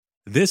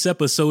This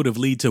episode of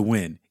Lead to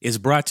Win is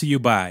brought to you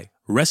by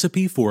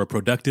Recipe for a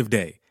Productive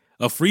Day,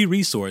 a free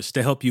resource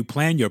to help you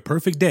plan your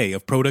perfect day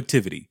of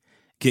productivity.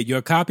 Get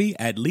your copy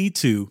at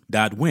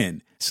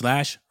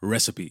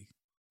lead2.win/recipe.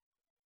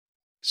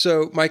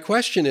 So my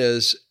question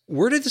is,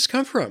 where did this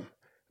come from?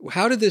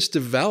 How did this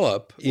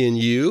develop in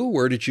you?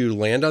 Where did you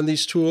land on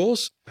these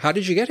tools? How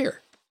did you get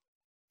here?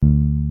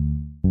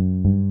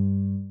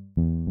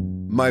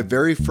 My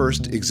very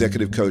first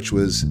executive coach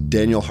was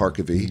Daniel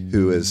Harkavy,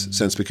 who has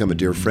since become a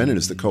dear friend and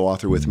is the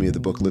co-author with me of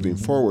the book Living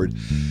Forward.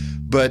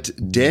 But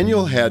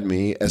Daniel had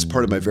me, as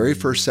part of my very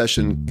first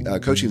session,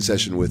 coaching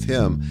session with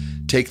him,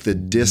 take the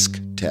DISC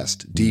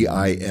test,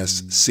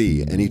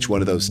 D-I-S-C, and each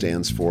one of those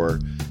stands for,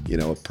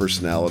 a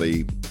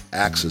personality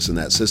axis in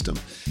that system.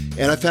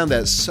 And I found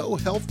that so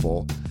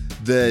helpful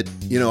that,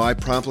 I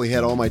promptly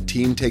had all my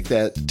team take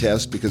that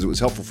test because it was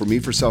helpful for me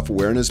for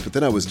self-awareness, but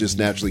then I was just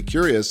naturally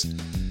curious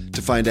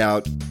to find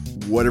out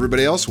what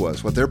everybody else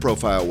was, what their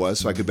profile was,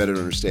 so I could better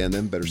understand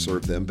them, better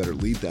serve them, better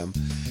lead them.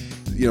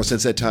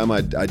 Since that time,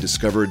 I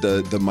discovered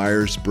the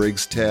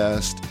Myers-Briggs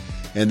test.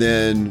 And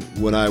then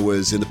when I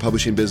was in the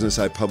publishing business,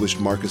 I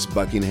published Marcus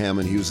Buckingham,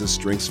 and he was a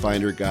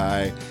StrengthsFinder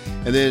guy.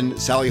 And then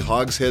Sally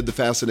Hogshead, the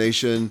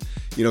fascination,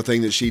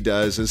 thing that she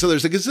does. And so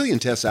there's a gazillion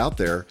tests out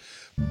there,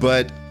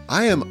 but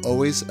I am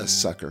always a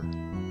sucker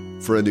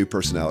for a new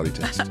personality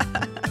test.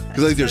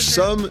 Because I think there's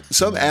some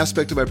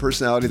aspect of my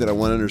personality that I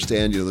want to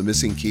understand, the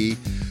missing key.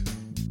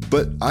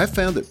 But I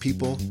found that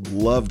people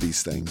love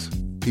these things.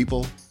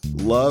 People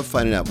love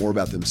finding out more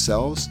about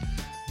themselves.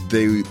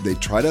 They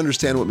try to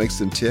understand what makes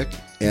them tick,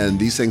 and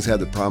these things have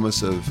the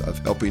promise of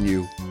helping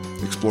you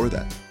explore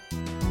that.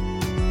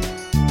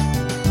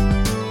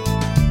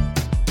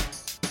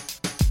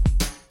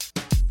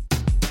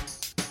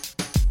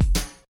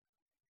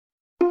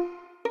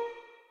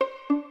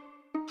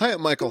 Hi,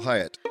 I'm Michael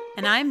Hyatt.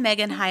 And I'm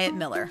Megan Hyatt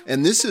Miller.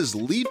 And this is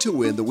Lead to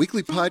Win, the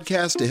weekly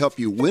podcast to help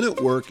you win at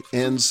work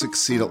and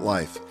succeed at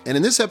life. And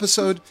in this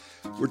episode,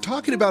 we're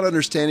talking about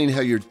understanding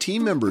how your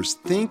team members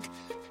think,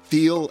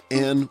 feel,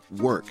 and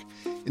work.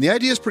 And the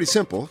idea is pretty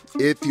simple.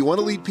 If you want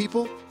to lead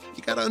people,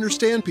 you got to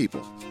understand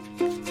people.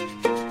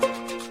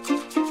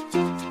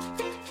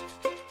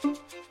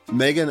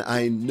 Megan,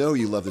 I know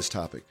you love this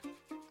topic.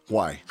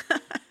 Why?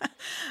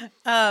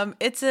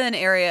 It's an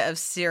area of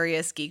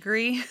serious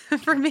geekery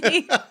for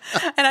me.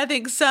 And I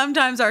think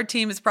sometimes our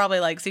team is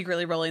probably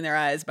secretly rolling their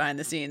eyes behind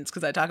the scenes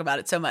because I talk about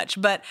it so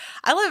much. But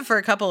I love it for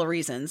a couple of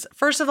reasons.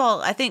 First of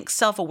all, I think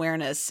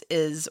self-awareness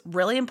is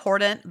really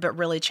important, but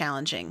really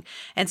challenging.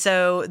 And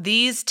so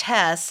these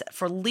tests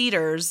for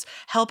leaders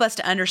help us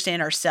to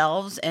understand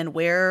ourselves and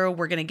where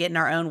we're going to get in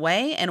our own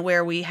way and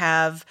where we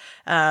have,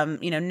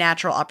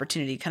 natural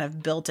opportunity kind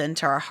of built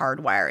into our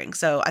hardwiring.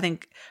 So I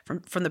think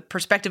from the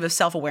perspective of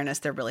self-awareness,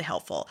 they're really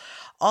helpful.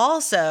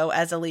 Also,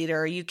 as a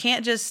leader, you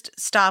can't just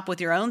stop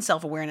with your own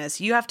self-awareness.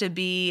 You have to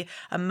be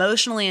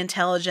emotionally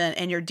intelligent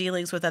in your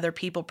dealings with other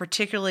people,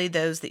 particularly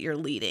those that you're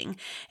leading.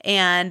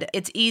 And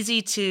it's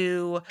easy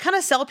to kind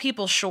of sell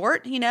people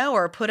short,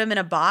 or put them in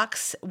a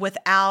box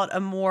without a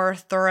more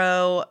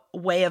thorough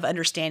way of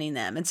understanding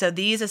them. And so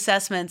these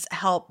assessments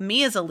help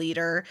me as a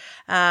leader,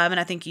 and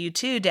I think you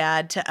too,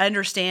 Dad, to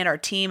understand our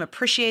team,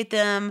 appreciate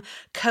them,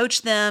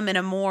 coach them in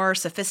a more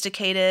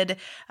sophisticated,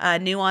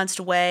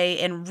 nuanced way,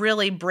 and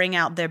really bring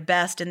out their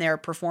best in their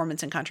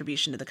performance and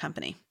contribution to the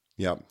company.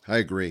 Yeah, I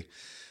agree.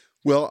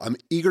 Well, I'm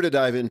eager to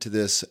dive into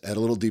this at a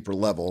little deeper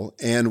level,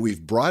 and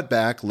we've brought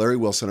back Larry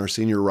Wilson, our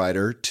senior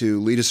writer,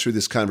 to lead us through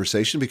this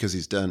conversation because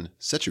he's done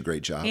such a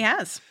great job. He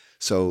has.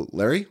 So,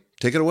 Larry,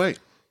 take it away.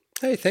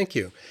 Hey, thank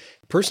you.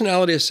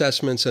 Personality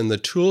assessments and the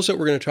tools that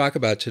we're going to talk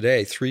about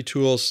today, 3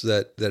 tools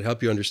that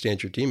help you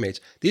understand your teammates.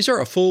 These are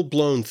a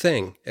full-blown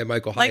thing at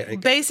Michael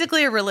Hyatt.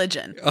 Basically a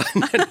religion.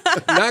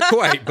 Not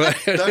quite, but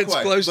it's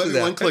close to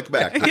that. One click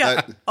back.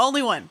 Yeah,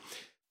 only one.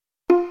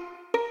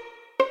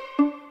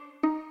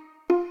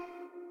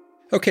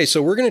 Okay,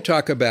 so we're going to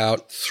talk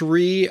about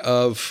 3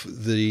 of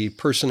the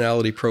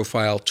personality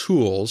profile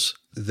tools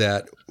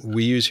that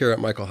we use here at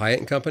Michael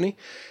Hyatt & Company.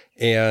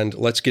 And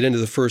let's get into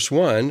the first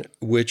one,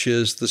 which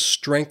is the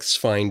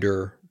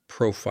StrengthsFinder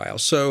profile.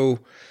 So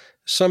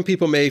some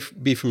people may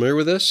be familiar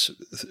with this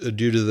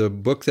due to the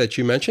book that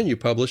you mentioned, you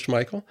published,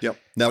 Michael. Yep.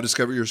 Now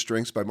Discover Your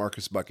Strengths by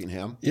Marcus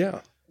Buckingham.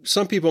 Yeah.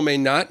 Some people may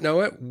not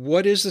know it.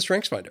 What is the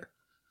StrengthsFinder?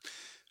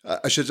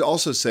 I should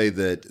also say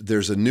that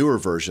there's a newer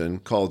version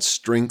called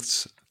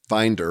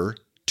StrengthsFinder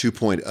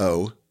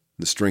 2.0.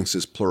 The strengths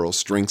is plural,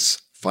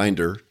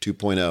 StrengthsFinder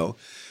 2.0,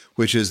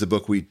 which is the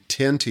book we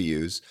tend to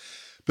use.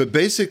 But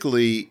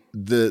basically,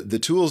 the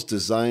tool's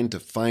designed to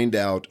find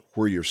out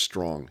where you're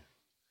strong.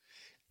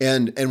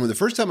 And when the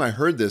first time I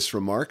heard this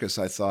from Marcus,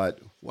 I thought,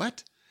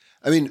 what?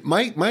 I mean,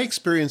 my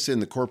experience in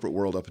the corporate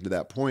world up until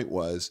that point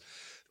was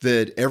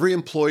that every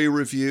employee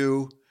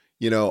review,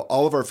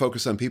 all of our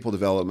focus on people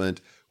development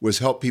was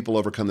help people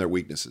overcome their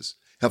weaknesses,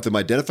 help them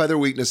identify their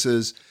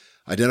weaknesses,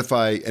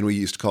 and we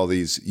used to call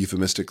these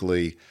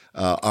euphemistically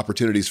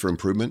opportunities for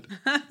improvement,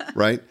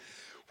 right?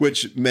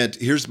 which meant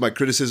here's my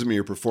criticism of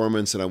your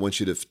performance and I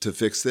want you to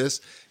fix this.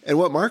 And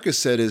what Marcus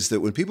said is that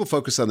when people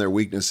focus on their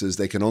weaknesses,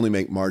 they can only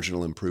make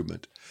marginal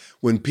improvement.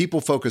 When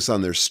people focus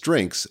on their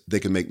strengths,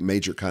 they can make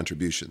major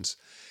contributions.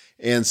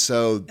 And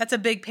so that's a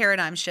big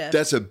paradigm shift.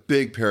 That's a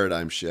big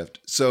paradigm shift.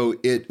 So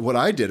what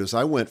I did was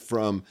I went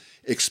from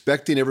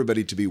expecting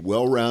everybody to be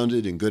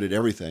well-rounded and good at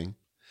everything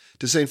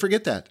to saying,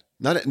 forget that.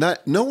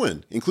 No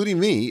one, including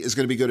me, is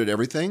going to be good at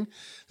everything.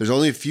 There's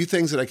only a few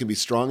things that I can be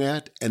strong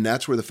at, and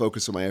that's where the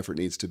focus of my effort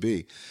needs to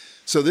be.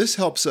 So this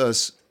helps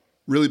us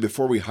really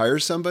before we hire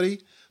somebody,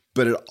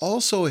 but it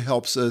also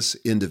helps us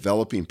in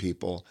developing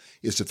people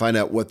is to find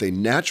out what they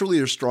naturally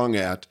are strong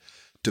at,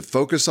 to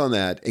focus on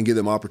that and give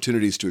them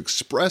opportunities to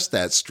express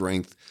that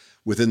strength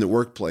within the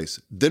workplace.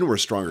 Then we're a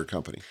stronger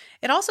company.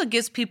 It also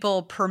gives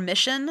people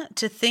permission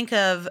to think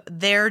of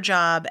their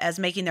job as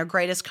making their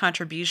greatest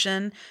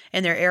contribution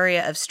in their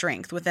area of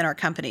strength within our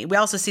company. We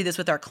also see this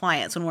with our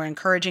clients when we're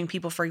encouraging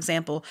people, for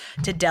example,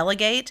 to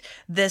delegate.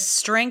 This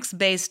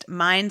strengths-based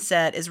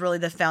mindset is really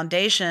the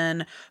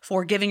foundation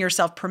for giving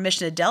yourself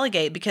permission to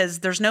delegate, because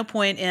there's no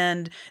point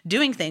in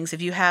doing things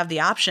if you have the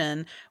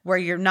option where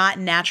you're not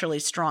naturally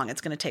strong.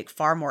 It's going to take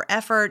far more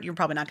effort. You're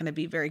probably not going to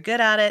be very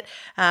good at it.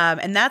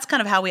 And that's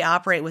kind of how we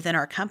operate within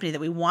our company, that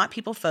we want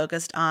people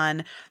focused on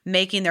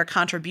making their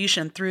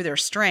contribution through their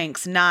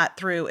strengths, not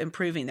through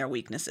improving their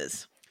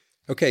weaknesses.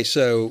 Okay,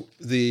 so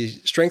the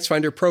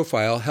StrengthsFinder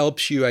profile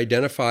helps you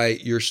identify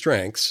your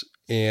strengths,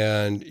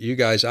 and you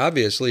guys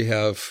obviously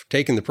have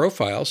taken the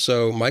profile.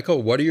 So,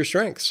 Michael, what are your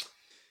strengths?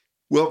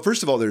 Well,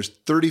 first of all, there's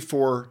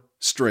 34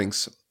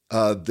 strengths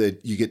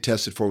that you get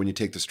tested for when you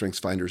take the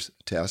StrengthsFinders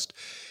test.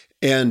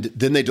 And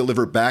then they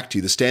deliver back to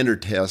you. The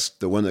standard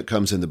test, the one that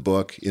comes in the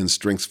book in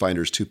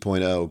StrengthsFinders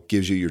 2.0,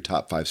 gives you your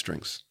top 5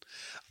 strengths.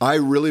 I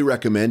really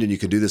recommend, and you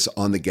can do this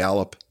on the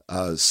Gallup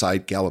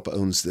site. Gallup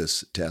owns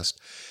this test.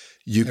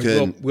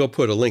 We'll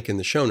put a link in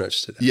the show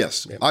notes to that.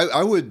 Yes. Yeah.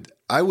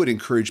 I would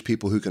encourage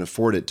people who can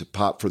afford it to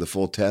pop for the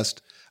full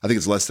test. I think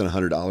it's less than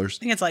 $100. I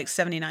think it's like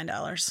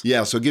 $79.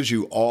 Yeah. So it gives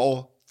you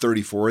all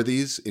 34 of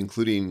these,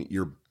 including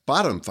your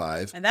bottom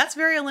 5. And that's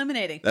very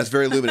illuminating. That's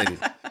very illuminating.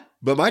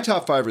 But my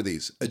top 5 are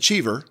these: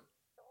 achiever.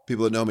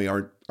 People that know me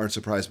aren't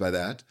surprised by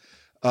that.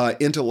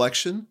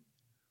 Intellection,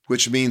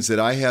 which means that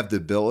I have the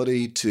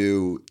ability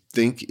to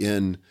think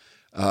in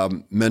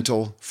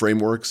mental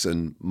frameworks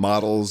and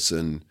models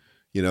and,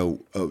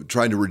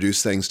 trying to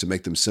reduce things to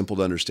make them simple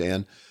to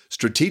understand.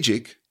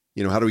 Strategic,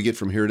 how do we get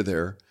from here to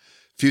there?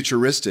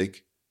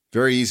 Futuristic,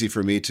 very easy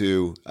for me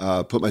to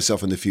put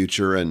myself in the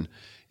future and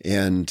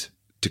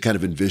to kind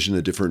of envision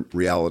a different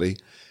reality.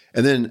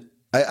 And then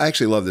I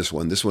actually love this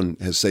one. This one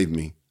has saved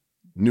me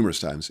numerous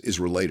times, is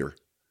relator.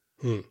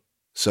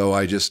 So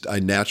I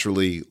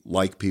naturally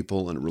like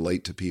people and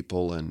relate to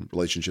people, and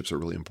relationships are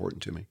really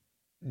important to me.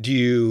 Do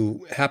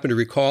you happen to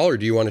recall, or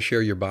do you want to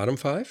share your bottom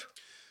 5?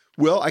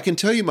 Well, I can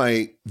tell you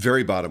my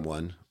very bottom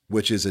one,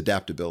 which is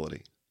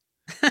adaptability,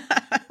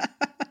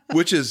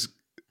 which is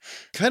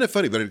kind of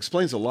funny, but it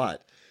explains a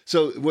lot.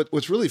 So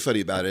what's really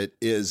funny about it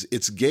is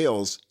it's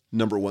Gail's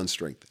number 1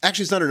 strength.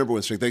 Actually, it's not her number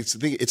 1 strength.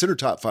 It's in her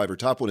top 5. Her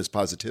top 1 is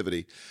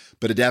positivity,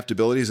 but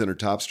adaptability is in her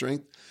top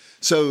strength.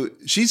 So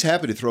she's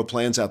happy to throw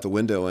plans out the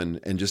window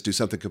and just do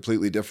something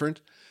completely different.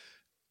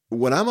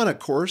 When I'm on a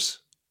course,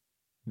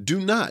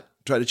 do not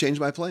try to change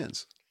my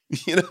plans.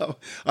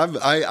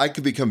 I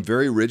could become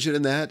very rigid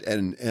in that.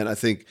 And I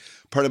think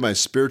part of my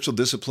spiritual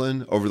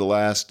discipline over the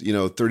last,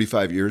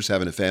 35 years,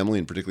 having a family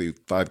and particularly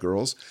 5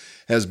 girls,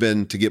 has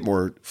been to get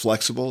more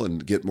flexible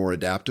and get more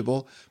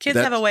adaptable. Kids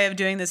have a way of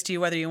doing this to you,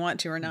 whether you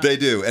want to or not. They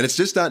do. And it's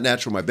just not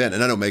natural my bent.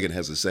 And I know Megan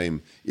has the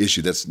same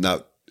issue.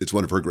 It's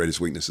one of her greatest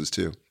weaknesses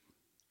too.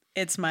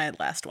 It's my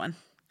last one.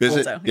 Is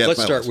also. it? Yeah,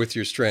 let's start with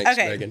your strengths,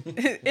 Megan.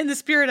 In the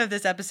spirit of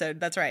this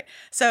episode, that's right.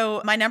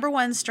 So my number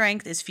 1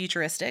 strength is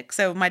futuristic.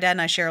 So my dad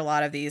and I share a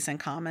lot of these in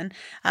common.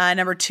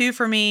 Number 2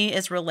 for me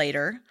is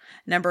relator.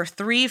 Number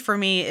 3 for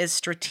me is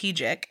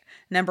strategic.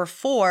 Number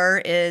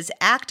 4 is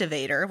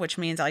activator, which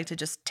means I like to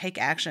just take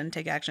action.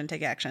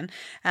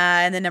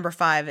 And then number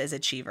 5 is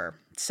achiever.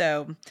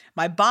 So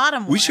my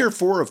bottom We share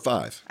 4 of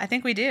 5. I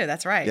think we do.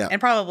 That's right. Yeah. And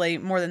probably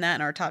more than that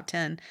in our top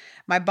 10.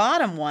 My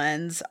bottom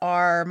ones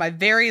are my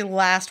very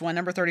last one,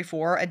 number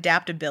 34,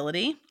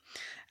 adaptability.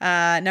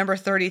 Number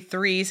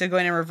 33, so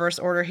going in reverse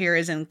order here,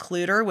 is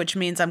includer, which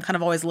means I'm kind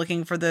of always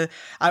looking for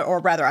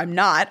I'm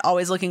not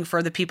always looking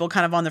for the people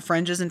kind of on the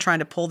fringes and trying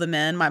to pull them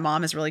in. My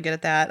mom is really good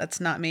at that.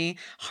 That's not me.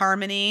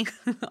 Harmony,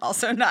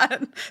 also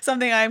not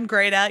something I'm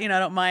great at. I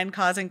don't mind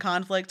causing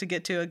conflict to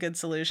get to a good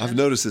solution. I've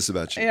noticed this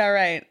about you. Yeah,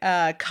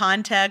 right.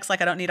 Context, I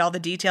don't need all the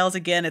details.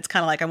 Again, it's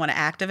kind of like I want to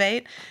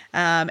activate.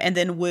 And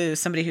then woo,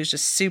 somebody who's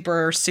just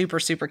super, super,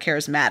 super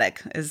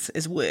charismatic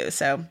is woo.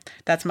 So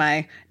that's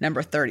my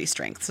number 30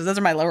 strength. So those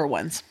are my lower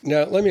ones.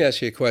 Now, let me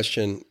ask you a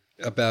question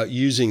about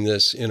using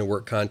this in a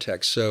work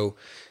context. So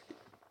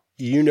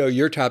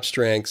your top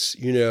strengths,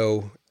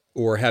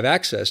 or have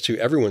access to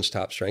everyone's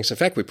top strengths. In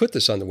fact, we put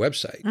this on the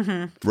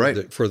website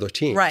Right. for the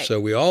team. Right. So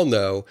we all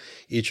know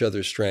each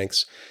other's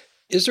strengths.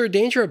 Is there a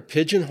danger of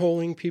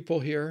pigeonholing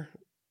people here?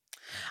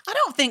 I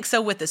don't think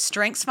so with the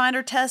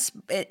StrengthsFinder test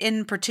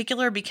in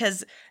particular,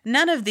 because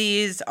none of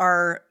these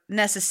are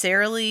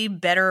necessarily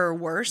better or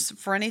worse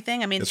for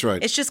anything. I mean, That's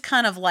right. It's just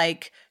kind of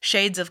like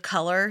shades of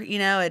color.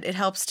 It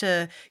helps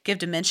to give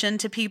dimension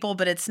to people,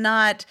 but it's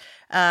not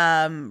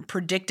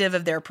predictive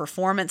of their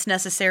performance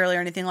necessarily or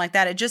anything like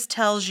that. It just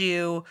tells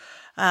you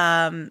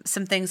some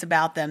things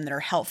about them that are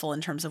helpful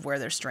in terms of where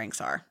their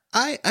strengths are.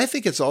 I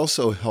think it's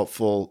also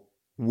helpful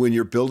when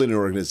you're building an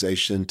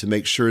organization to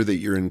make sure that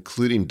you're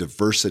including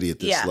diversity at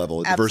this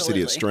level,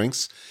 diversity of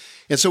strengths.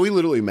 And so we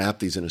literally map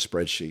these in a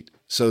spreadsheet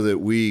so that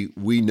we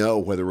know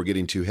whether we're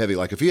getting too heavy.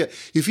 Like if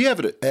you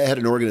had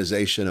an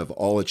organization of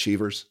all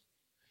achievers,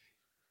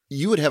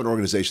 you would have an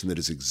organization that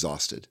is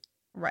exhausted.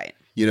 Right.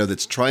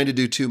 That's trying to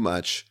do too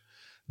much,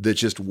 that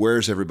just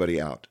wears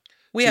everybody out.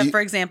 We have,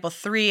 for example,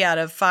 3 out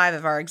of 5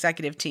 of our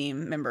executive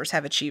team members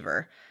have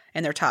achiever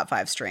in their top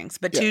 5 strengths,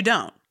 but 2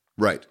 don't.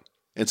 Right.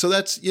 And so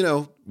that's,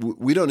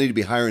 we don't need to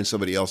be hiring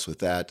somebody else with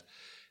that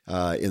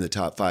in the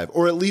top 5,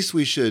 or at least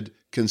we should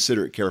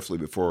consider it carefully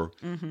before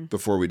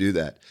we do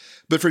that.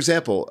 But for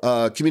example,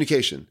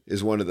 communication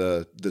is one of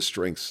the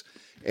strengths.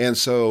 And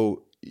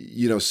so,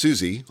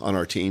 Susie on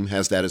our team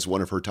has that as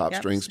one of her top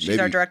strengths. She's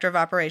our director of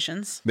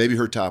operations. Maybe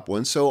her top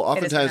one. So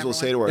oftentimes we'll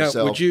say to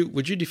ourselves. Now,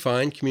 would you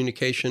define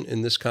communication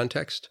in this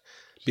context?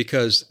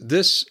 Because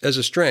this as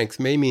a strength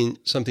may mean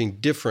something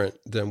different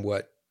than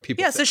what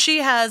people think. So she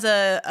has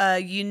a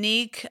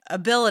unique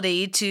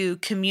ability to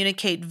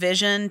communicate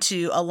vision,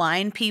 to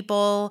align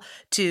people,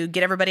 to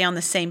get everybody on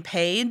the same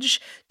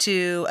page,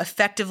 to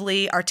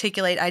effectively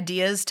articulate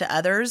ideas to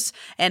others.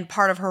 And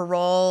part of her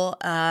role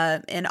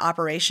in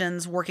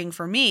operations working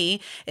for me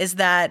is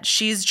that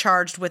she's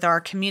charged with our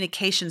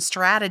communication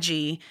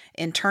strategy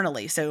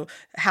internally. So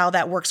how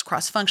that works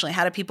cross-functionally.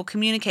 How do people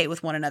communicate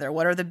with one another?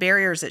 What are the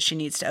barriers that she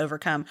needs to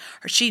overcome?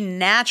 She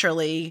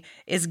naturally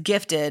is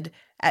gifted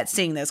at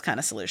seeing those kind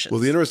of solutions. Well,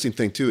 the interesting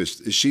thing too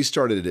is she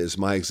started as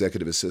my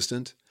executive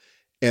assistant.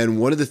 And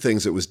one of the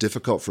things that was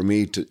difficult for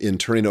me in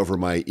turning over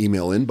my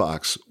email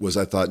inbox was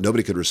I thought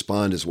nobody could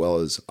respond as well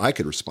as I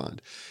could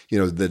respond.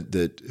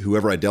 That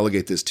whoever I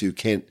delegate this to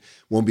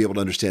won't be able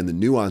to understand the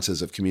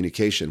nuances of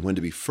communication, when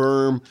to be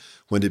firm,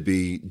 when to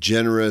be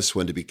generous,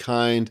 when to be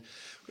kind.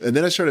 And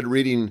then I started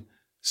reading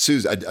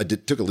Susie. I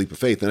took a leap of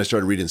faith. Then I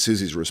started reading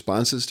Susie's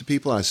responses to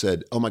people. And I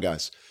said, oh my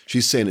gosh,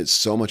 she's saying it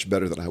so much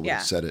better than I would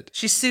have said it.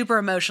 She's super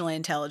emotionally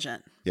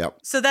intelligent. Yep.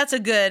 So that's a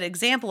good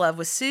example of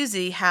with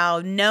Susie, how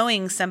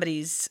knowing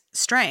somebody's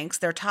strengths,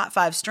 their top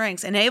 5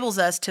 strengths, enables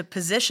us to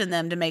position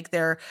them to make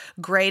their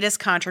greatest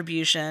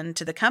contribution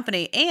to the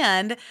company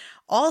and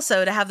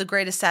also to have the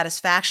greatest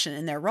satisfaction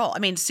in their role. I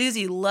mean,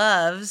 Susie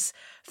loves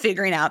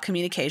figuring out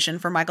communication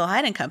for Michael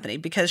Hyatt & Company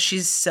because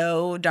she's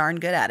so darn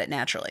good at it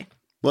naturally.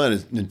 Well,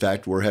 in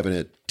fact, we're having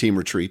a team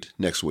retreat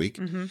next week,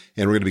 and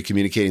we're going to be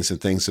communicating some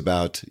things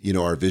about,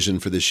 our vision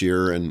for this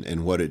year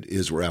and what it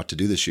is we're out to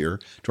do this year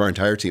to our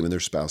entire team and their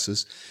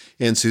spouses.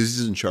 And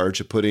Susie's in charge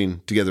of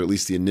putting together at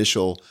least the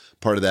initial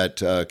part of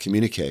that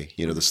communique,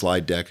 the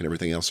slide deck and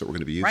everything else that we're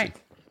going to be using. Right.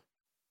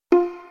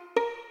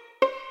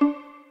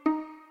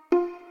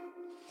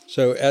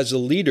 So as a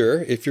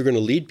leader, if you're going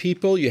to lead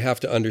people, you have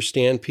to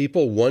understand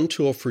people. One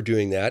tool for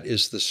doing that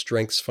is the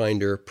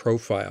StrengthsFinder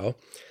profile.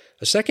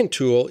 A second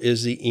tool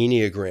is the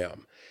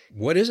Enneagram.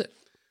 What is it?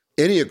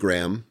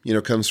 Enneagram,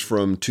 comes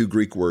from 2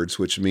 Greek words,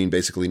 which mean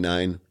basically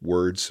 9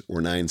 words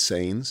or 9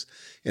 sayings.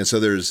 And so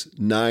there's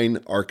 9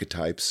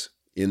 archetypes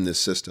in this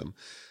system.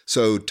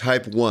 So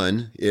type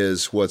 1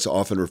 is what's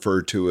often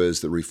referred to as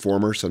the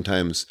reformer,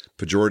 sometimes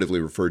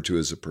pejoratively referred to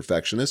as a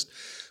perfectionist.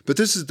 But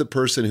this is the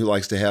person who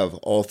likes to have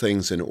all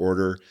things in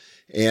order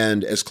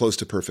and as close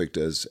to perfect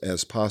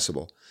as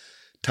possible.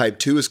 Type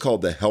 2 is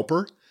called the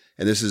helper.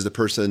 And this is the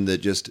person that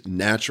just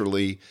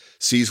naturally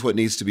sees what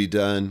needs to be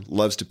done,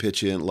 loves to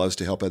pitch in, loves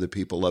to help other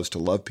people, loves to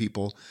love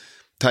people.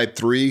 Type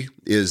 3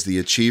 is the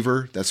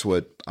achiever. That's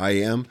what I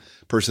am.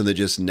 Person that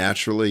just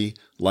naturally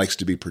likes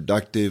to be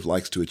productive,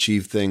 likes to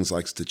achieve things,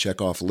 likes to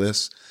check off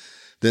lists.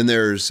 Then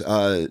there's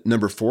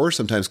number 4,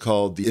 sometimes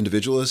called the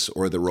individualist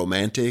or the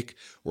romantic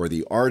or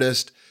the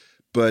artist.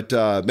 But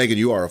Megan,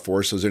 you are a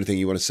 4, so is there anything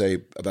you want to say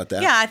about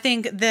that? Yeah, I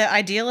think the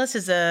idealist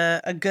is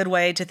a good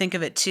way to think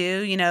of it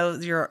too.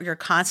 You're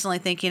constantly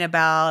thinking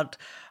about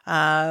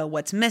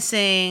what's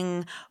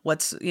missing,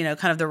 what's,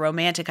 kind of the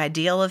romantic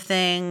ideal of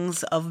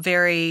things,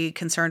 very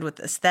concerned with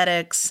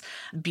aesthetics,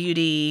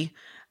 beauty,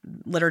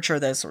 literature,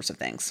 those sorts of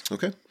things.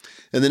 Okay.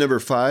 And then number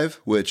 5,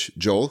 which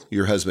Joel,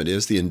 your husband,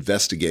 is the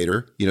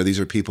investigator. These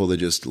are people that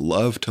just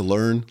love to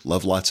learn,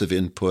 love lots of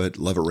input,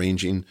 love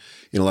arranging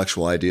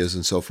intellectual ideas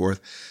and so forth.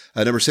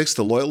 Number 6,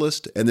 the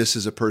loyalist. And this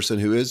is a person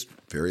who is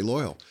very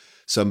loyal.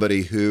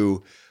 Somebody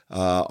who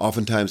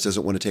oftentimes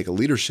doesn't want to take a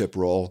leadership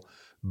role,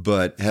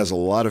 but has a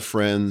lot of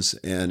friends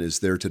and is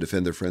there to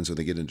defend their friends when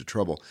they get into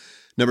trouble.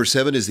 Number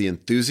 7 is the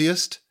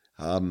enthusiast.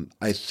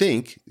 I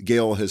think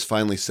Gail has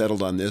finally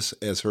settled on this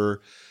as her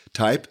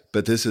type,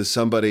 but this is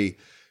somebody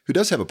who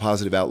does have a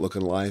positive outlook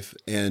on life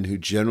and who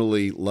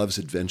generally loves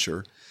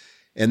adventure.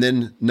 And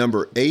then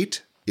number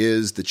 8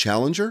 is the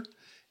challenger.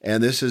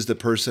 And this is the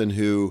person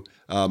who,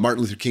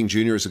 Martin Luther King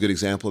Jr. is a good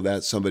example of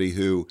that, somebody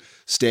who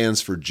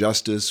stands for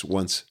justice,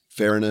 wants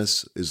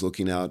fairness, is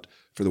looking out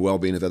for the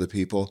well-being of other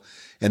people.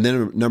 And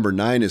then number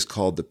 9 is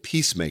called the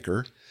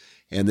peacemaker.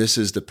 And this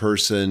is the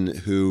person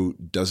who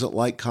doesn't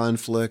like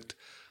conflict,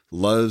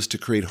 loves to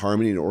create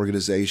harmony in an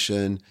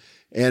organization,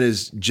 and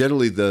is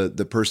generally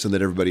the person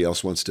that everybody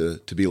else wants to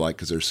be like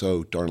because they're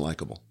so darn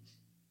likable.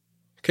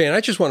 Okay, and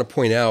I just want to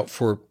point out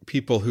for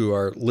people who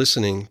are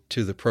listening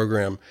to the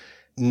program,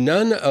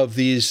 none of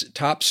these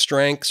top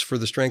strengths for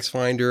the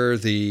StrengthsFinder,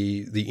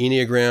 the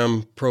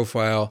Enneagram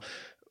profile,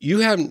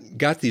 you haven't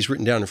got these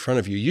written down in front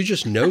of you. You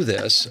just know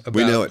this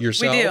about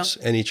yourselves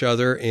and each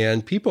other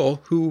and people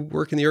who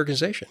work in the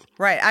organization.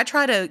 Right. I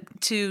try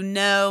to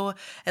know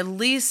at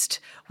least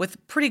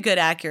with pretty good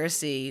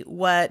accuracy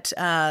what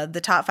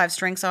the top 5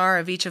 strengths are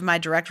of each of my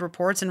direct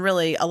reports and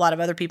really a lot of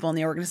other people in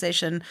the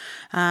organization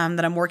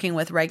that I'm working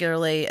with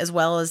regularly, as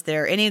well as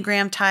their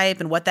Enneagram type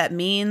and what that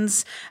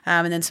means,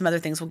 and then some other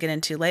things we'll get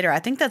into later. I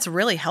think that's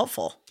really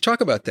helpful. Talk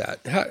about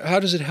that.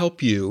 How does it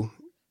help you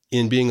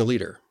in being a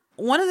leader?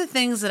 One of the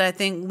things that I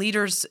think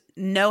leaders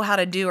know how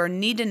to do or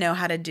need to know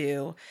how to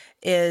do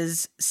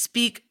is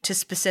speak to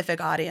specific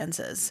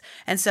audiences.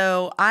 And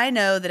so I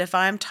know that if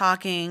I'm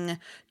talking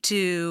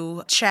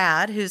to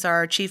Chad, who's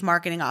our chief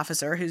marketing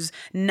officer, whose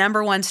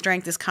number 1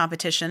 strength is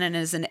competition and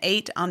is an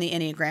 8 on the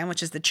Enneagram,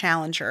 which is the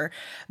challenger,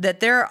 that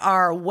there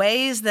are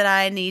ways that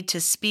I need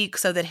to speak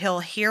so that he'll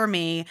hear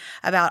me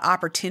about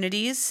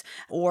opportunities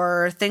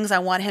or things I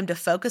want him to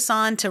focus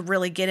on to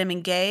really get him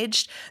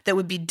engaged that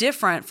would be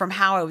different from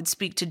how I would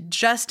speak to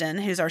Justin,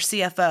 who's our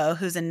CFO,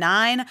 who's a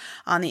 9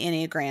 on the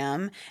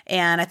Enneagram.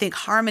 And I think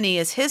harmony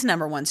is his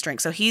number 1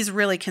 strength. So he's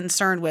really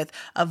concerned with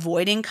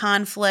avoiding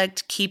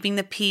conflict, keeping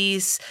the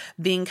peace,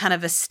 being kind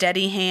of a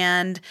steady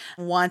hand,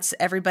 wants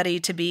everybody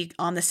to be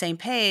on the same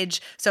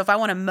page. So if I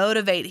want to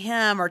motivate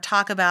him or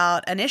talk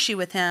about an issue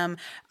with him,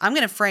 I'm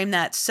going to frame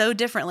that so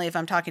differently if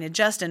I'm talking to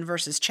Justin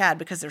versus Chad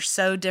because they're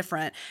so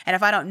different. And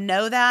if I don't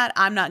know that,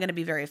 I'm not going to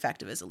be very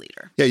effective as a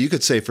leader. Yeah, you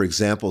could say, for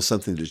example,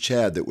 something to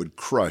Chad that would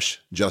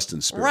crush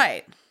Justin's spirit.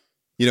 Right.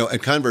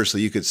 And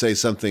conversely, you could say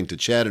something to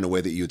Chad in a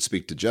way that you would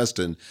speak to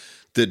Justin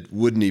that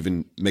wouldn't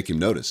even make him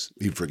notice.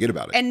 He'd forget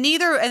about it. And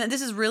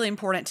this is really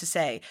important to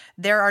say,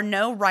 there are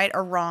no right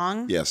or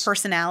wrong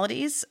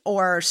personalities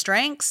or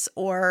strengths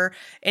or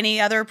any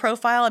other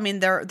profile. I mean,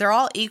 they're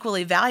all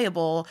equally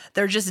valuable.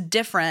 They're just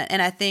different.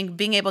 And I think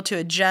being able to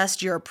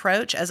adjust your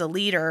approach as a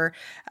leader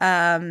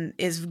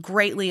is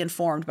greatly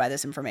informed by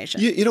this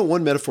information.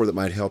 One metaphor that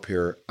might help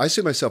here, I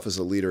see myself as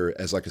a leader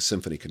as like a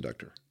symphony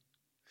conductor.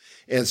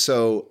 And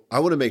so I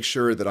want to make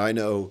sure that I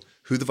know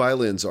who the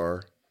violins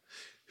are,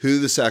 who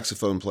the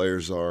saxophone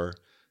players are,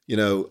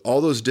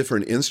 all those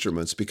different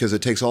instruments, because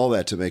it takes all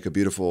that to make a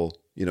beautiful,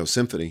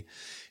 symphony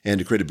and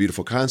to create a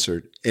beautiful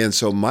concert. And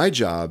so my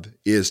job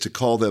is to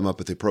call them up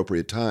at the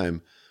appropriate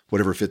time,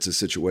 whatever fits the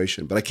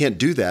situation. But I can't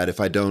do that if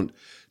I don't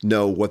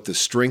know what the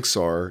strengths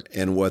are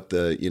and what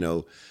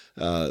the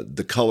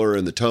color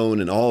and the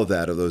tone and all of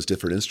that of those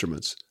different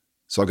instruments.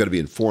 So I've got to be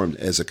informed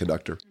as a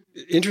conductor.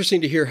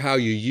 Interesting to hear how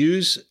you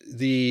use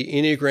the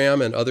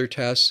Enneagram and other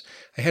tests.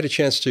 I had a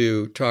chance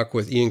to talk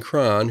with Ian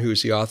Cron,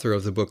 who's the author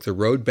of the book, The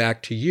Road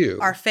Back to You.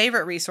 Our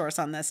favorite resource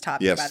on this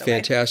topic, by the way.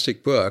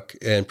 Fantastic book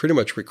and pretty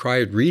much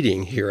required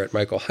reading here at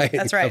Michael Hyatt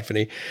and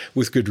Company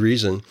with good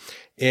reason.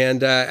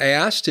 And I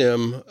asked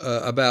him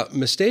about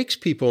mistakes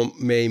people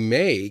may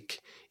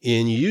make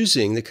in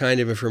using the kind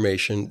of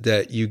information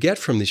that you get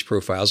from these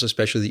profiles,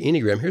 especially the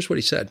Enneagram. Here's what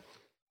he said.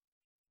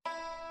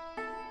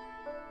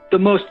 The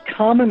most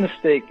common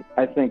mistake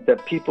I think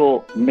that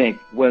people make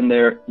when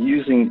they're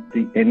using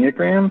the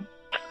Enneagram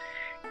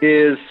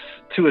is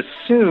to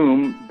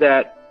assume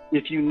that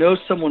if you know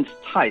someone's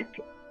type,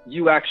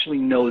 you actually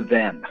know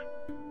them.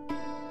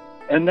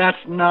 And that's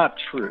not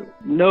true.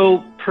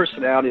 No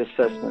personality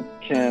assessment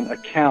can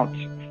account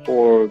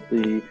for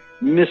the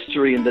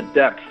mystery and the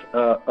depth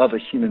of a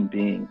human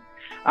being.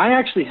 I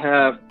actually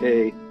have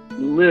a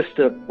list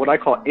of what I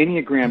call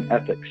Enneagram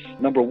ethics.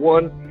 Number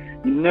 1,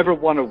 you never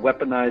want to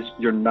weaponize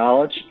your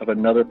knowledge of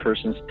another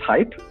person's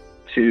type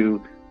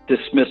to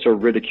dismiss or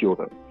ridicule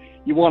them.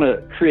 You want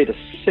to create a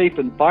safe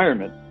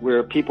environment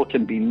where people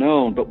can be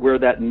known, but where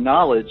that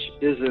knowledge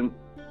isn't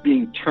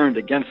being turned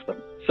against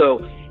them. So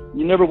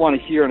you never want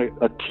to hear in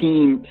a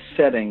team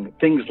setting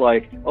things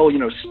like,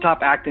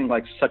 stop acting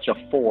like such a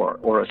 4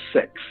 or a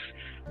 6.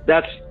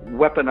 That's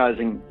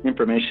weaponizing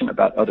information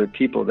about other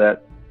people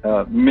that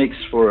makes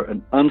for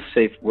an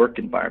unsafe work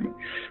environment.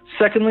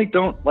 Secondly,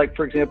 don't,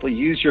 for example,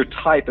 use your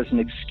type as an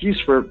excuse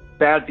for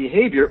bad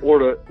behavior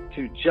or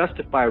to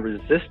justify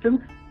resistance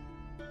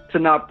to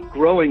not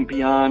growing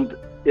beyond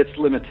its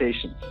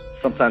limitations.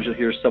 Sometimes you'll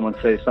hear someone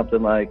say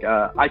something like,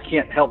 I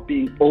can't help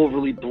being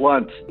overly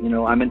blunt.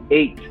 I'm an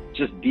 8.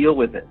 Just deal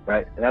with it,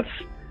 right?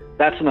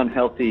 That's an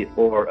unhealthy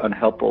or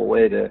unhelpful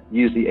way to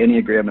use the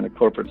Enneagram in a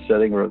corporate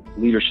setting or a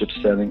leadership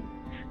setting.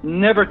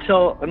 Never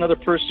tell another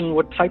person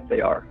what type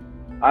they are.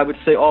 I would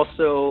say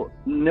also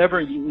never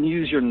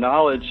use your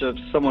knowledge of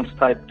someone's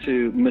type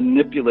to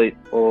manipulate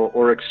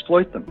or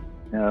exploit them,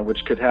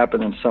 which could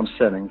happen in some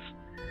settings.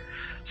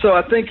 So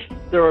I think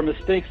there are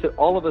mistakes that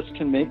all of us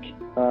can make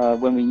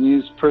when we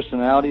use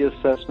personality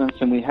assessments,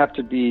 and we have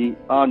to be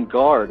on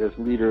guard as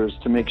leaders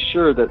to make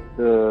sure that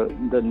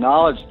the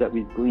knowledge that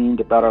we've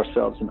gleaned about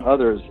ourselves and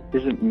others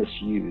isn't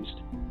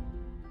misused.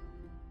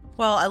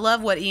 Well, I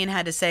love what Ian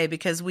had to say,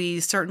 because we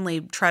certainly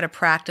try to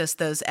practice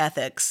those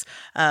ethics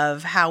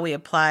of how we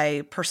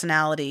apply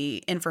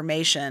personality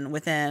information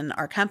within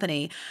our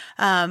company.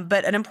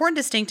 But an important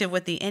distinctive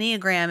with the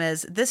Enneagram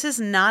is this is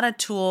not a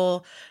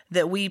tool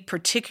that we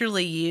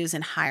particularly use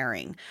in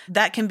hiring.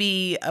 That can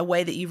be a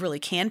way that you really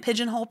can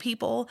pigeonhole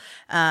people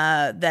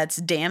that's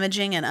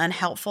damaging and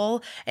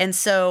unhelpful. And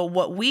so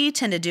what we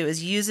tend to do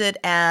is use it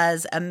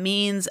as a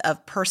means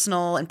of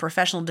personal and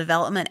professional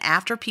development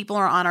after people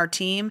are on our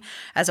team,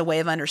 as a way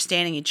of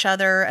understanding each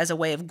other, as a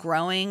way of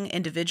growing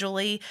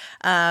individually.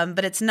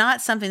 But it's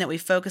not something that we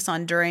focus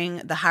on during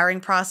the hiring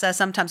process.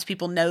 Sometimes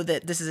people know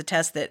that this is a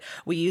test that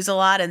we use a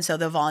lot, and so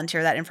they'll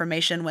volunteer that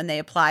information when they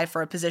apply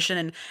for a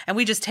position. And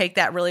we just take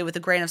that really with a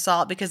grain of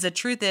salt, because the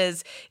truth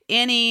is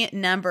any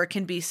number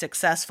can be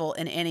successful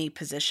in any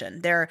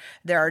position. There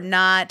are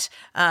not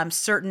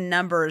certain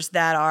numbers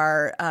that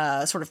are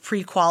sort of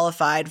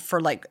pre-qualified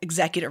for like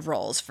executive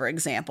roles, for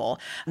example.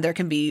 There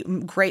can be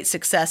great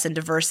success and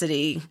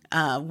diversity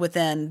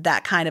within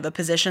that kind of a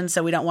position,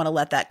 so we don't want to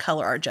let that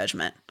color our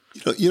judgment.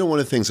 You know, one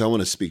of the things I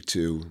want to speak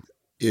to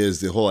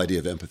is the whole idea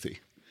of empathy.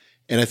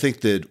 And I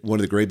think that one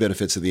of the great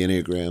benefits of the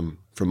Enneagram,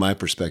 from my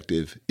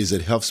perspective, is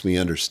it helps me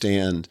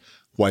understand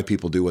why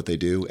people do what they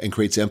do and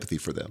creates empathy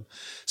for them.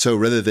 So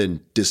rather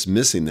than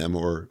dismissing them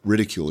or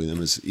ridiculing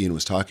them, as Ian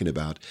was talking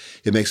about,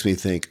 it makes me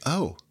think,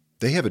 oh,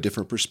 they have a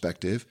different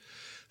perspective.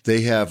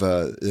 They have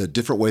a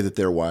different way that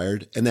they're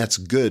wired, and that's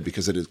good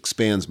because it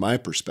expands my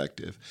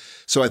perspective.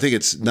 So I think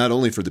it's not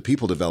only for the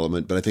people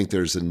development, but I think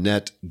there's a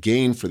net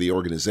gain for the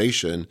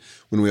organization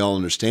when we all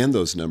understand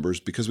those numbers,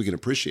 because we can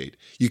appreciate.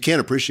 You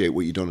can't appreciate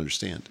what you don't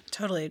understand.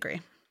 Totally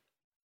agree.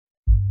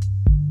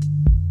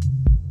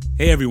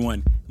 Hey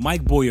everyone,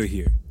 Mike Boyer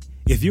here.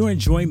 If you're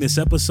enjoying this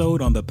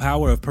episode on the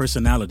power of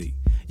personality,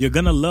 you're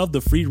going to love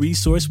the free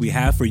resource we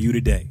have for you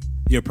today,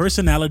 Your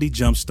Personality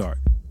Jumpstart.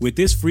 With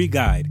this free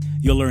guide,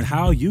 you'll learn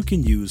how you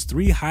can use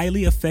 3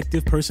 highly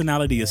effective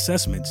personality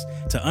assessments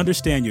to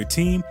understand your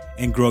team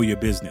and grow your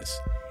business.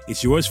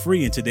 It's yours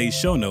free in today's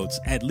show notes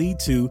at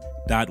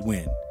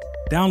lead2.win.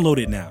 Download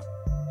it now.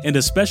 And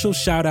a special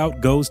shout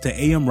out goes to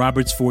A.M.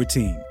 Roberts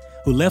 14,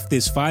 who left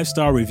this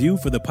 5-star review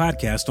for the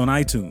podcast on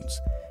iTunes.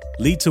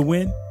 Lead to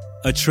Win,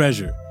 a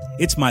treasure.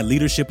 It's my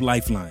leadership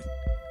lifeline.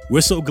 We're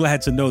so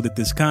glad to know that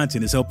this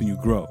content is helping you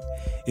grow.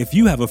 If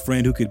you have a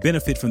friend who could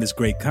benefit from this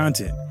great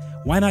content,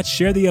 why not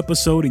share the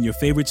episode in your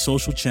favorite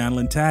social channel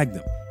and tag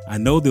them? I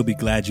know they'll be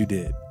glad you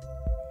did.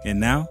 And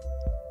now,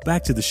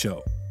 back to the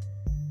show.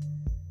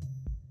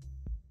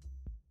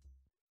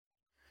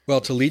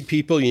 Well, to lead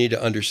people, you need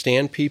to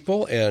understand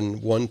people,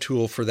 and one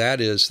tool for that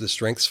is the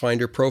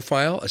StrengthsFinder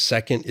profile. A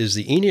second is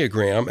the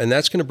Enneagram, and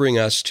that's going to bring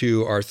us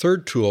to our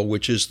third tool,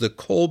 which is the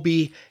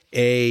Kolbe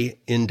A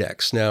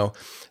Index. Now,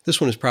 this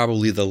one is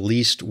probably the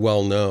least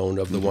well-known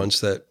of the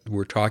ones that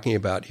we're talking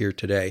about here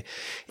today.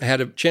 I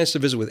had a chance to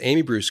visit with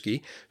Amy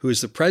Bruschi, who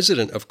is the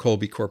president of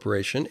Kolbe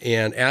Corporation,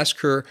 and ask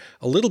her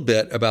a little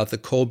bit about the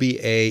Kolbe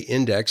A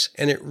Index,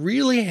 and it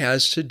really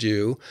has to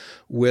do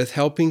with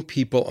helping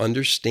people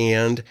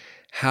understand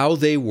how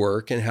they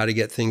work and how to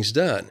get things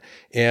done.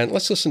 And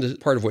let's listen to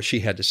part of what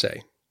she had to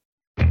say.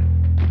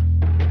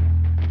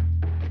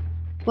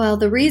 Well,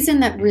 the reason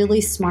that really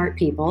smart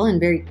people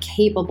and very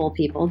capable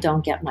people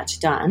don't get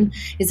much done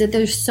is that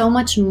there's so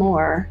much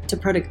more to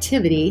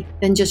productivity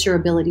than just your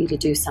ability to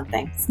do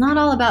something. It's not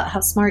all about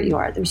how smart you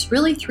are. There's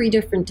really 3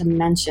 different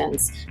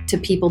dimensions to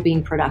people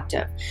being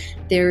productive.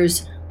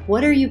 There's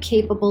what are you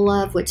capable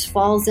of, which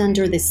falls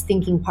under this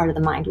thinking part of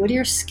the mind. What are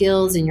your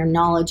skills and your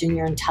knowledge and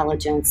your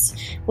intelligence?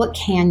 What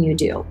can you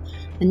do?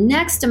 The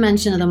next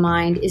dimension of the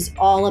mind is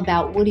all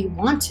about what do you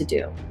want to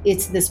do?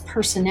 It's this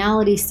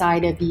personality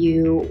side of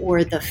you,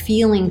 or the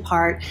feeling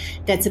part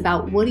that's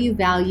about what do you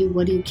value,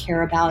 what do you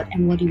care about,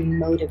 and what are you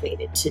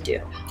motivated to do?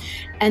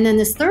 And then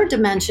this third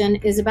dimension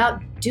is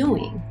about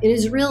doing. It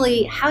is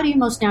really how do you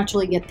most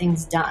naturally get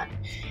things done?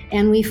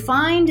 And we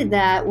find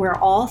that where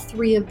all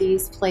 3 of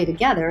these play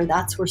together,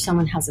 that's where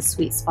someone has a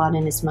sweet spot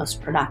and is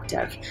most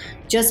productive.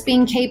 Just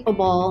being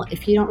capable,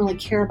 if you don't really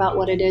care about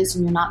what it is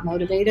and you're not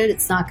motivated,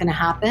 it's not going to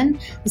happen.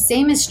 The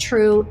same is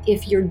true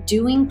if your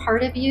doing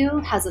part of you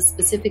has a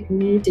specific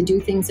need to do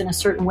things in a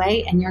certain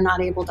way and you're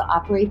not able to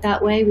operate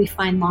that way. We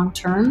find long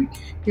term,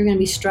 you're going to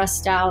be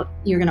stressed out,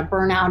 you're going to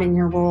burn out in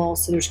your role,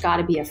 so there's got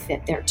to be a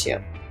fit there too.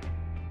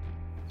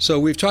 So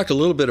we've talked a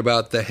little bit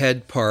about the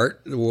head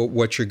part,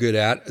 what you're good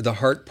at, the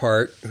heart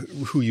part,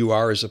 who you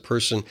are as a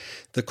person.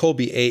 The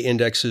Kolbe A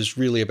Index is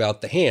really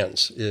about the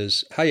hands,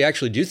 is how you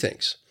actually do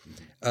things.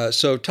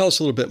 So tell us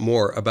a little bit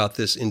more about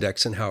this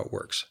index and how it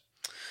works.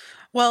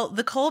 Well,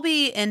 the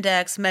Kolbe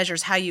Index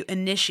measures how you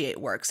initiate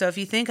work. So if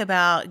you think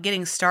about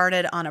getting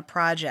started on a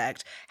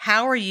project,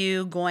 how are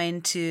you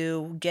going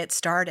to get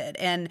started?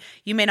 And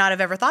you may not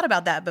have ever thought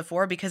about that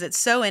before because it's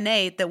so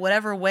innate that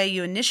whatever way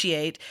you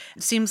initiate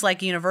seems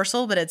like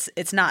universal, but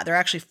it's not. There are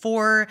actually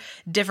 4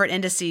 different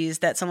indices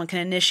that someone can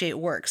initiate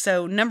work.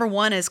 So number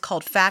 1 is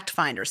called fact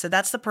finder. So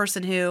that's the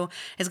person who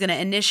is going to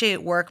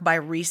initiate work by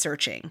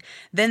researching.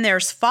 Then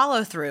there's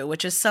follow through,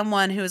 which is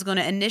someone who is going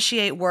to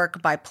initiate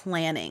work by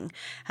planning.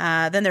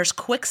 Then there's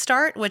quick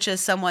start, which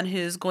is someone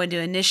who's going to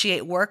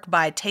initiate work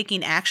by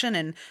taking action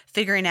and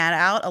figuring that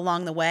out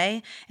along the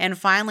way. And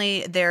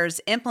finally,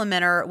 there's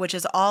implementer, which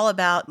is all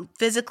about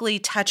physically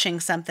touching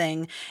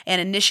something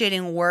and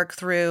initiating work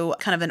through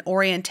kind of an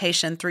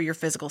orientation through your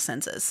physical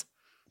senses.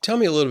 Tell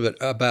me a little bit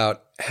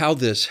about how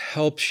this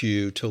helps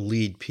you to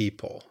lead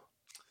people.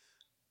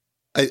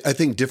 I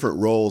think different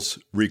roles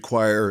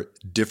require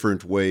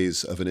different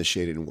ways of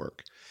initiating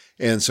work.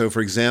 And so, for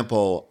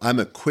example, I'm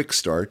a quick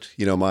start.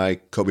 My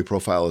Kolbe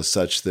profile is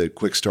such that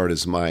quick start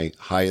is my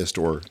highest,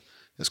 or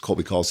as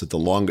Kolbe calls it, the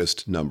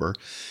longest number.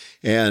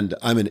 And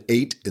I'm an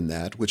 8 in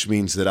that, which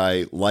means that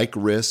I like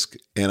risk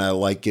and I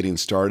like getting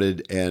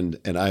started. And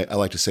I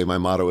like to say my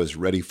motto is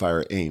ready,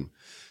 fire, aim.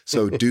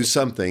 So do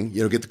something,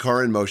 get the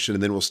car in motion,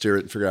 and then we'll steer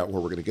it and figure out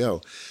where we're going to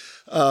go.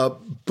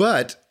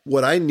 But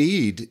what I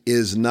need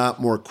is not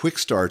more quick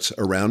starts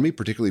around me,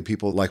 particularly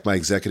people like my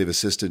executive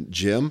assistant,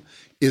 Jim,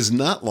 is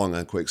not long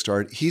on quick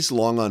start. He's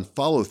long on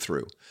follow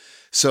through.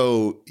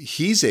 So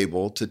he's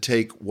able to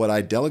take what I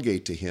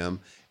delegate to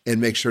him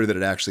and make sure that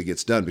it actually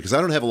gets done, because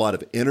I don't have a lot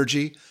of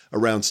energy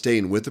around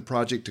staying with the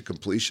project to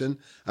completion.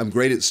 I'm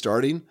great at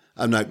starting.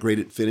 I'm not great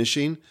at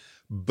finishing.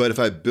 But if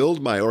I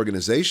build my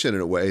organization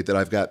in a way that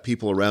I've got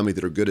people around me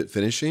that are good at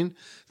finishing,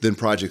 then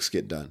projects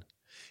get done.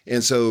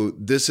 And so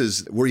this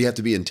is where you have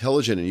to be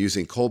intelligent in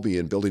using Kolbe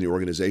and building your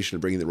organization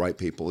and bringing the right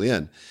people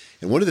in.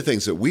 And one of the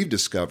things that we've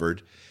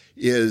discovered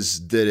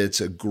is that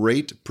it's a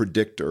great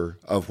predictor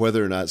of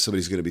whether or not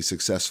somebody's going to be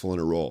successful in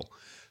a role.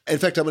 In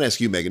fact, I'm going to ask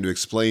you, Megan, to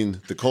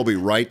explain the Kolbe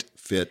Right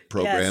Fit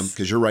program,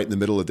 because you're right in the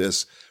middle of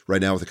this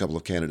right now with a couple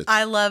of candidates.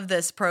 I love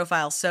this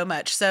profile so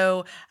much.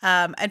 So,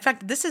 in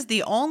fact, this is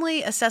the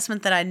only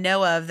assessment that I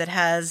know of that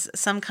has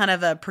some kind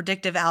of a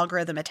predictive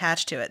algorithm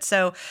attached to it.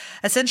 So,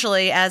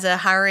 essentially, as a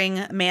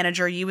hiring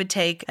manager, you would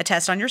take a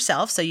test on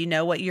yourself, so you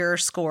know what your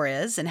score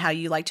is and how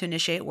you like to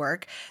initiate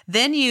work.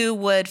 Then you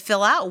would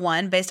fill out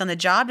one based on the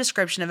job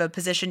description of a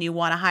position you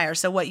want to hire.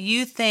 So, what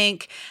you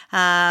think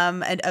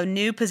a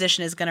new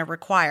position is going to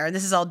require, and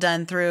this is all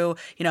done through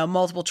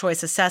multiple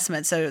choice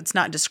assessment, so it's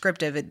not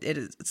descriptive;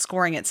 it's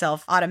scoring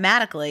itself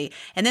automatically.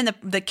 And then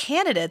the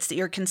candidates that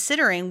you're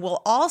considering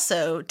will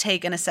also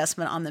take an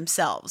assessment on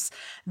themselves.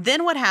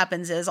 Then what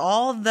happens is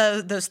all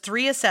those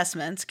 3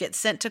 assessments get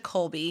sent to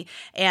Kolbe,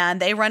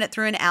 and they run it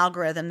through an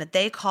algorithm that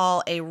they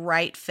call a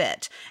right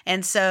fit.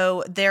 And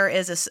so there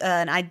is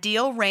an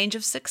ideal range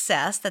of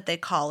success that they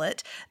call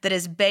it, that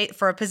is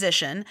for a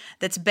position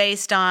that's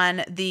based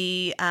on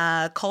the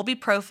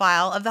Kolbe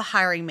profile of the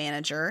hiring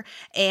manager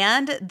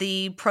and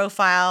the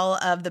profile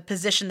of the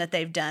position that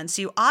they've done.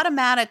 So you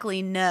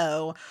automatically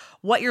know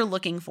what you're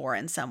looking for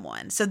in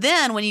someone. So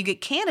then when you get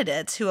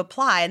candidates who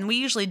apply, and we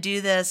usually do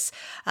this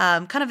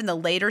kind of in the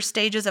later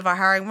stages of our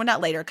hiring, well,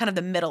 not later, kind of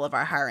the middle of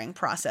our hiring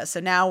process.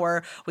 So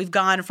now we've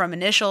gone from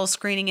initial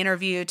screening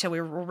interview to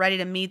we're ready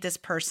to meet this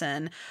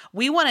person.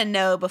 We want to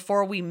know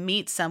before we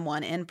meet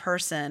someone in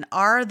person,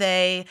 are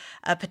they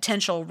a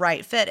potential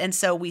right fit? And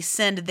so we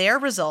send their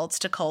results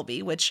to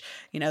Kolbe, which,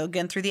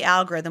 again, through the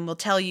algorithm will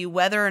tell you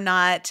whether or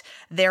not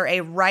they're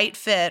a right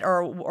fit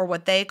or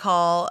what they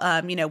call,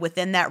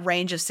 within that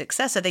range of success.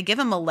 So they give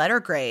them a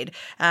letter grade.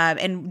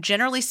 And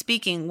generally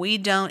speaking, we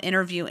don't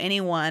interview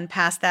anyone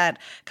past that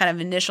kind of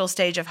initial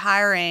stage of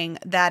hiring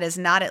that is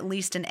not at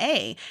least an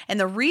A. And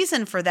the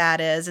reason for that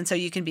is, and so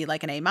you can be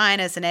like an A-,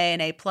 an A,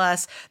 an A+.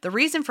 The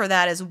reason for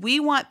that is we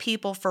want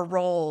people for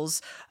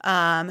roles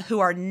who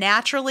are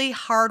naturally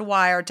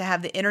hardwired to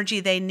have the energy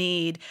they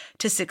need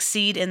to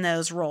succeed in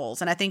those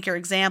roles. And I think your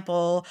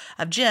example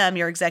of Jim,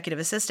 your executive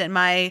assistant,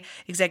 my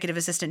executive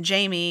assistant,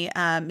 Jamie,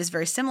 is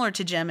very similar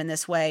to Jim in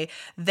this way.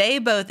 They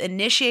both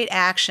initiate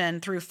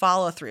action through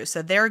follow through.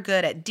 So they're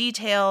good at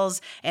details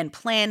and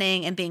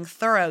planning and being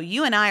thorough.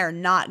 You and I are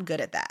not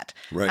good at that.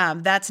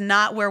 Right. That's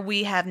not where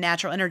we have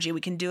natural energy. We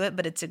can do it,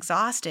 but it's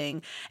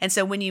exhausting. And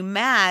so when you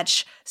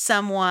match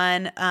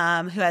someone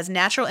who has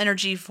natural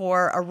energy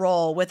for a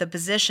role with a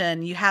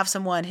position, you have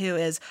someone who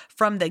is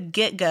from the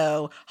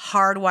get-go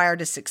hardwired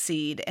to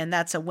succeed. And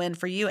that's a win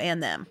for you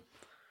and them.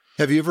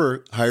 Have you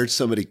ever hired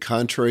somebody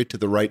contrary to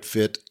the right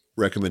fit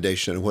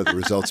recommendation on what the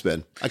result's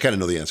been? I kind of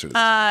know the answer to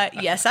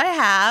this. Yes, I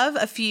have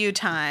a few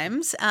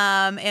times.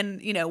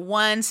 And,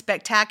 one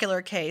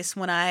spectacular case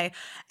when I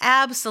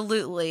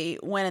absolutely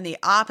went in the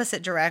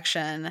opposite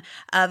direction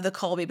of the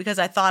Kolbe because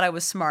I thought I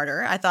was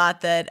smarter. I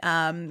thought that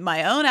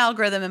my own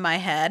algorithm in my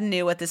head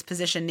knew what this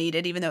position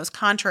needed, even though it was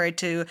contrary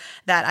to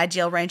that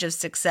ideal range of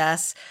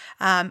success.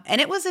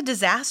 And it was a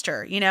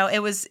disaster.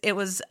 It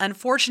was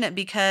unfortunate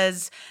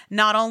because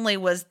not only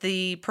was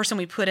the person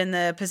we put in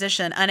the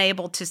position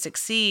unable to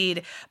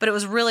succeed, but it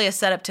was really a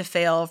setup to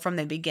fail from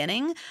the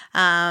beginning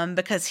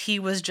because he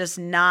was just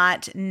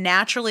not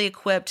naturally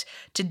equipped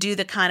to do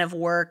the kind of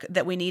work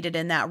that we needed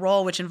in that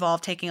role, which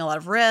involved taking a lot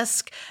of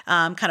risk,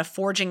 kind of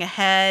forging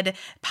ahead,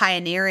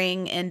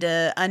 pioneering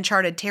into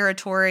uncharted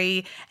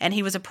territory. And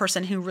he was a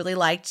person who really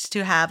liked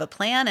to have a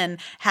plan and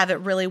have it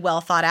really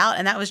well thought out.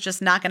 And that was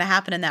just not going to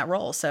happen in that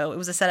role. So it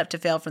was a setup to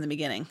fail from the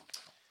beginning.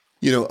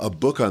 A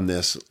book on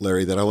this,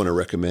 Larry, that I want to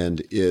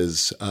recommend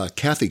is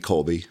Kathy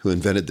Kolbe, who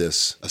invented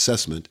this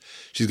assessment.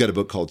 She's got a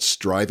book called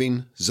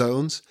Striving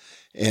Zones.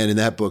 And in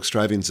that book,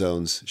 Striving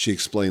Zones, she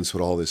explains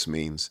what all this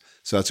means.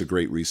 So that's a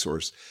great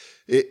resource.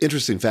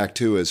 Interesting fact,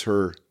 too, is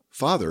her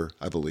father,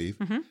 I believe,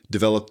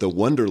 developed the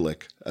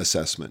Wonderlic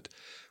assessment,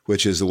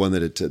 which is the one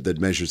that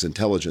measures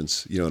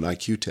intelligence, an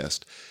IQ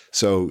test.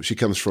 So she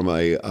comes from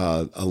a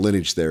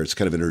lineage there. It's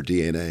kind of in her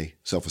DNA,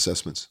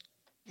 self-assessments.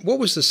 What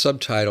was the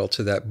subtitle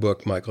to that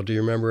book, Michael? Do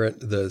you remember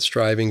it? The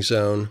Striving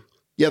Zone?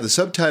 Yeah, the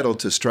subtitle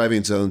to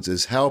Striving Zones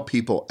is How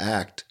People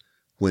Act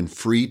When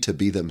Free to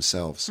Be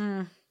Themselves.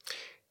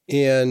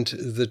 And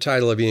the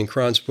title of Ian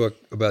Cron's book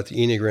about the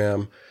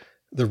Enneagram,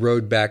 The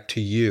Road Back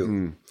to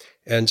You.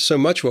 And so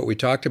much what we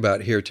talked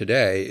about here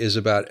today is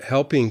about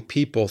helping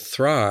people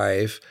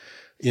thrive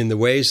in the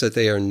ways that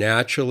they are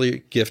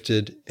naturally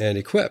gifted and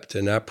equipped,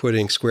 and not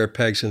putting square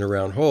pegs into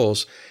round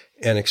holes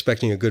and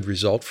expecting a good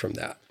result from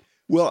that.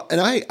 Well,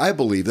 and I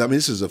believe,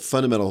 this is a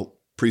fundamental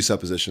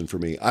presupposition for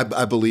me.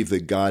 I believe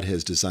that God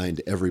has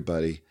designed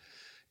everybody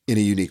in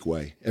a unique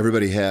way.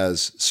 Everybody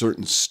has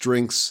certain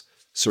strengths,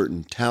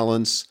 certain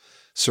talents,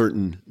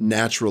 certain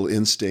natural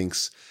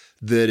instincts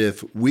that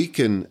if we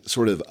can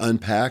sort of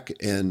unpack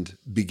and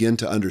begin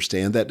to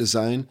understand that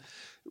design,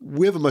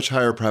 we have a much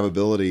higher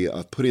probability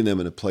of putting them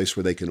in a place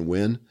where they can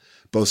win,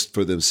 both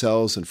for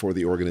themselves and for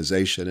the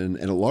organization. And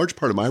a large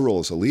part of my role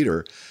as a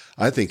leader,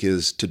 I think,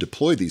 is to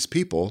deploy these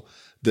people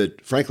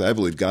that, frankly, I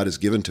believe God has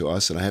given to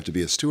us, and I have to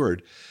be a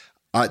steward,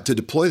 to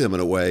deploy them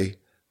in a way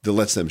that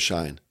lets them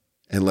shine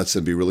and lets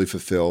them be really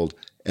fulfilled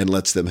and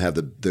lets them have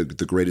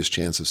the greatest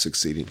chance of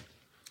succeeding.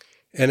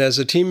 And as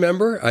a team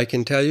member, I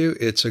can tell you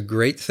it's a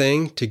great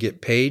thing to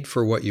get paid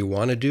for what you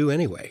want to do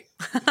anyway.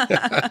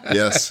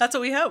 Yes. That's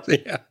what we hope.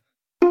 Yeah.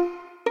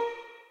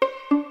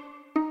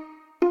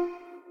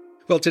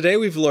 Well, today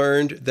we've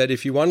learned that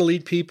if you want to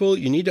lead people,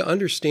 you need to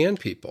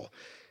understand people.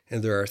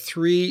 And there are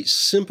 3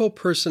 simple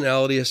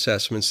personality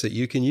assessments that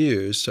you can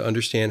use to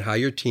understand how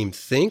your team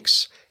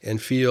thinks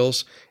and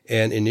feels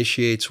and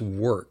initiates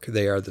work.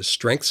 They are the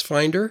Strengths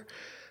Finder,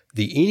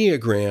 the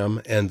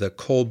Enneagram, and the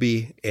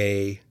Kolbe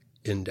A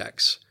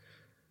Index.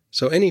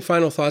 So any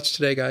final thoughts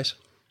today, guys?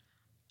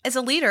 As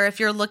a leader, if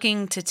you're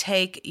looking to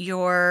take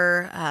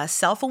your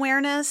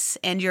self-awareness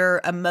and your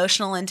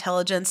emotional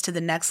intelligence to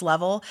the next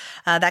level,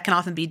 that can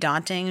often be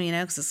daunting,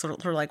 because it's sort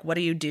of like, what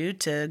do you do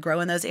to grow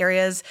in those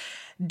areas?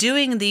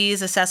 Doing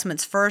these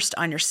assessments first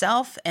on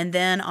yourself and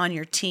then on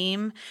your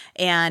team,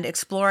 and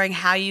exploring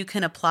how you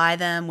can apply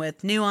them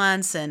with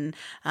nuance and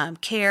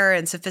care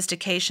and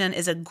sophistication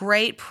is a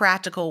great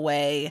practical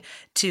way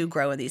to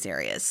grow in these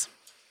areas.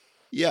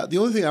 Yeah, the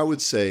only thing I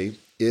would say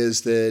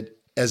is that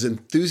as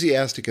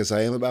enthusiastic as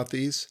I am about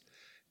these,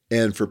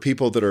 and for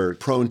people that are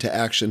prone to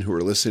action who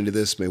are listening to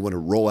this, may want to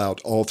roll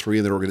out all 3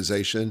 in their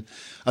organization,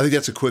 I think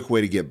that's a quick way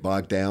to get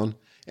bogged down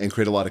and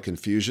create a lot of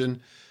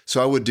confusion.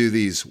 So I would do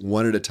these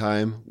one at a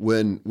time.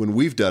 When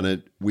we've done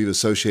it, we've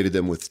associated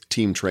them with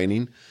team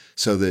training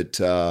so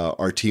that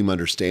our team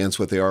understands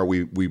what they are.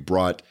 We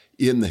brought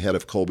in the head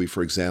of Kolbe,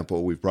 for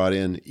example. We've brought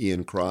in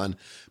Ian Cron,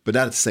 but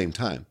not at the same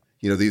time.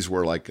 These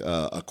were like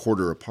a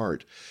quarter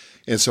apart.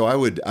 And so I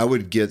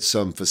would get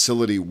some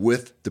facility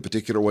with the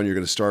particular one you're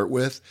going to start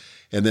with,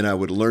 and then I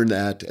would learn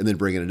that and then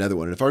bring in another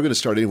one. And if I were going to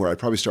start anywhere, I'd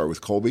probably start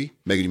with Kolbe.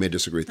 Megan, you may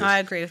disagree with this. I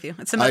agree with you.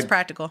 It's the most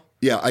practical.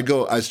 Yeah,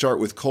 I'd start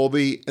with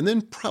Kolbe, and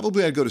then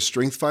probably I'd go to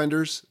Strength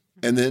Finders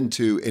and then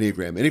to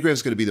Enneagram. Enneagram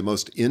is going to be the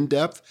most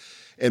in-depth.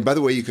 And by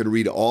the way, you can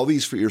read all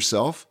these for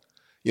yourself,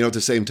 at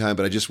the same time,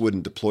 but I just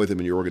wouldn't deploy them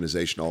in your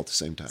organization all at the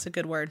same time. That's a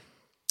good word.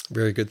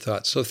 Very good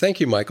thoughts. So thank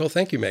you, Michael.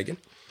 Thank you, Megan.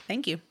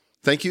 Thank you.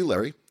 Thank you,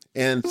 Larry.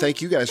 And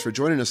thank you guys for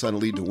joining us on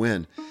Lead to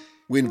Win.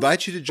 We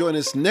invite you to join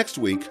us next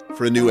week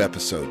for a new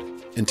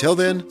episode. Until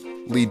then,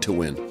 lead to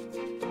win.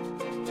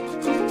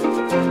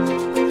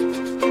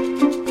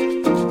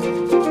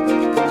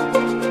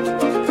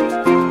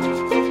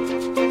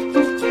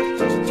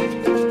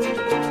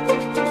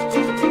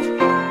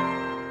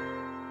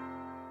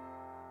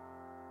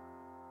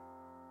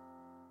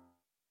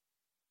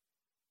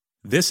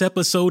 This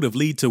episode of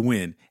Lead to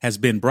Win has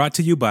been brought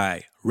to you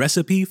by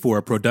Recipe for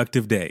a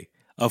Productive Day,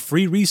 a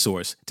free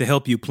resource to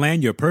help you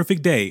plan your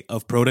perfect day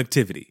of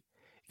productivity.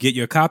 Get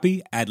your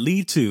copy at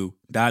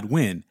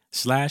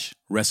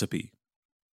lead2.win/recipe.